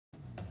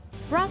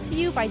Brought to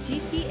you by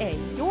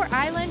GTA, your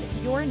island,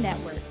 your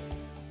network.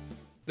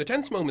 The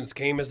tense moments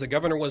came as the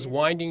governor was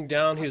winding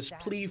down his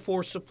plea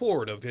for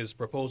support of his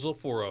proposal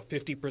for a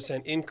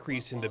 50%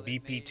 increase in the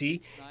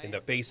BPT in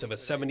the face of a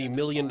 $70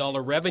 million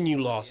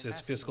revenue loss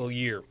this fiscal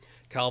year.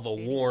 Calvo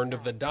warned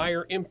of the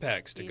dire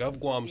impacts to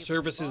GovGuam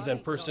services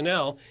and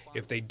personnel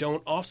if they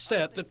don't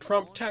offset the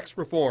Trump tax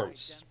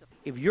reforms.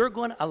 If you're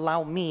going to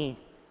allow me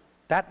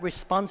that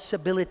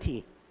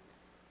responsibility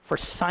for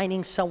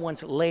signing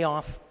someone's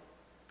layoff,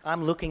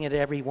 I'm looking at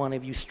every one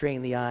of you straight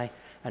in the eye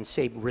and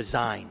say,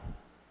 resign.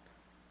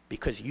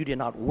 Because you did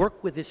not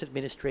work with this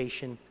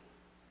administration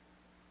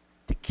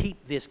to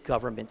keep this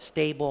government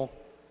stable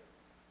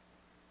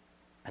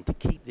and to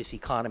keep this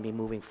economy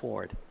moving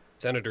forward.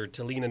 Senator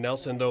Talina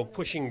Nelson, though,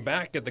 pushing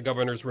back at the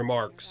governor's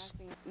remarks.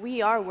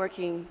 We are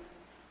working,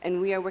 and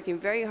we are working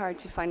very hard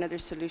to find other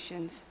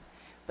solutions.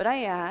 But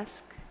I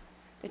ask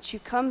that you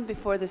come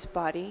before this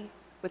body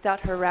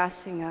without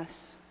harassing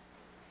us.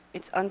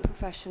 It's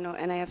unprofessional,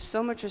 and I have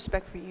so much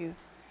respect for you.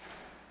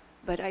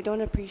 But I don't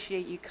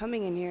appreciate you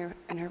coming in here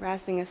and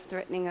harassing us,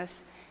 threatening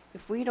us.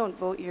 If we don't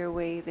vote your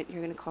way, that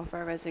you're going to call for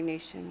our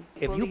resignation.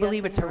 If you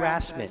believe it's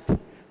harassment,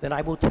 then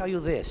I will tell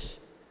you this.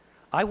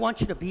 I want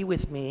you to be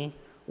with me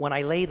when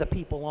I lay the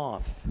people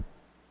off.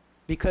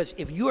 Because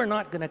if you are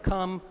not going to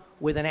come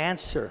with an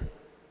answer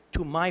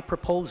to my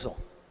proposal,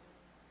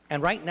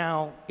 and right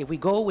now, if we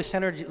go with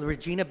Senator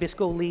Regina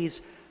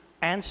Bisco-Lee's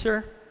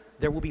answer,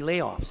 there will be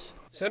layoffs.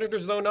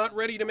 Senators, though, not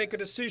ready to make a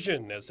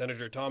decision. As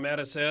Senator Tom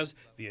Atta says,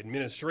 the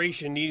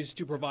administration needs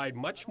to provide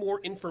much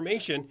more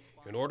information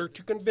in order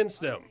to convince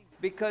them.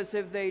 Because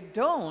if they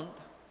don't,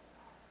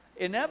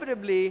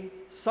 inevitably,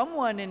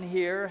 someone in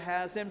here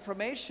has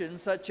information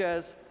such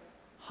as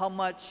how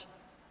much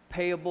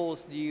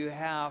payables do you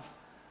have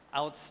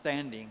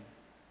outstanding,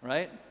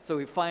 right? So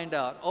we find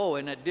out, oh,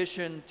 in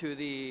addition to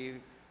the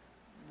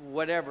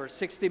whatever,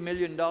 $60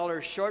 million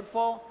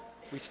shortfall,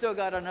 we still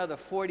got another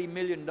 $40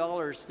 million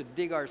to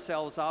dig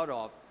ourselves out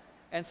of.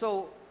 And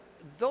so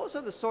those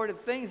are the sort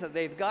of things that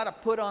they've got to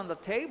put on the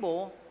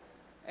table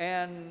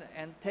and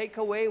take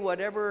away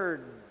whatever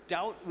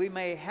doubt we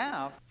may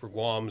have. For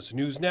Guam's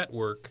News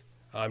Network,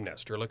 I'm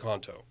Nestor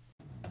Lecanto.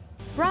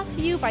 Brought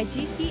to you by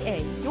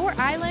GTA, your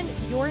island,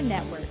 your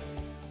network.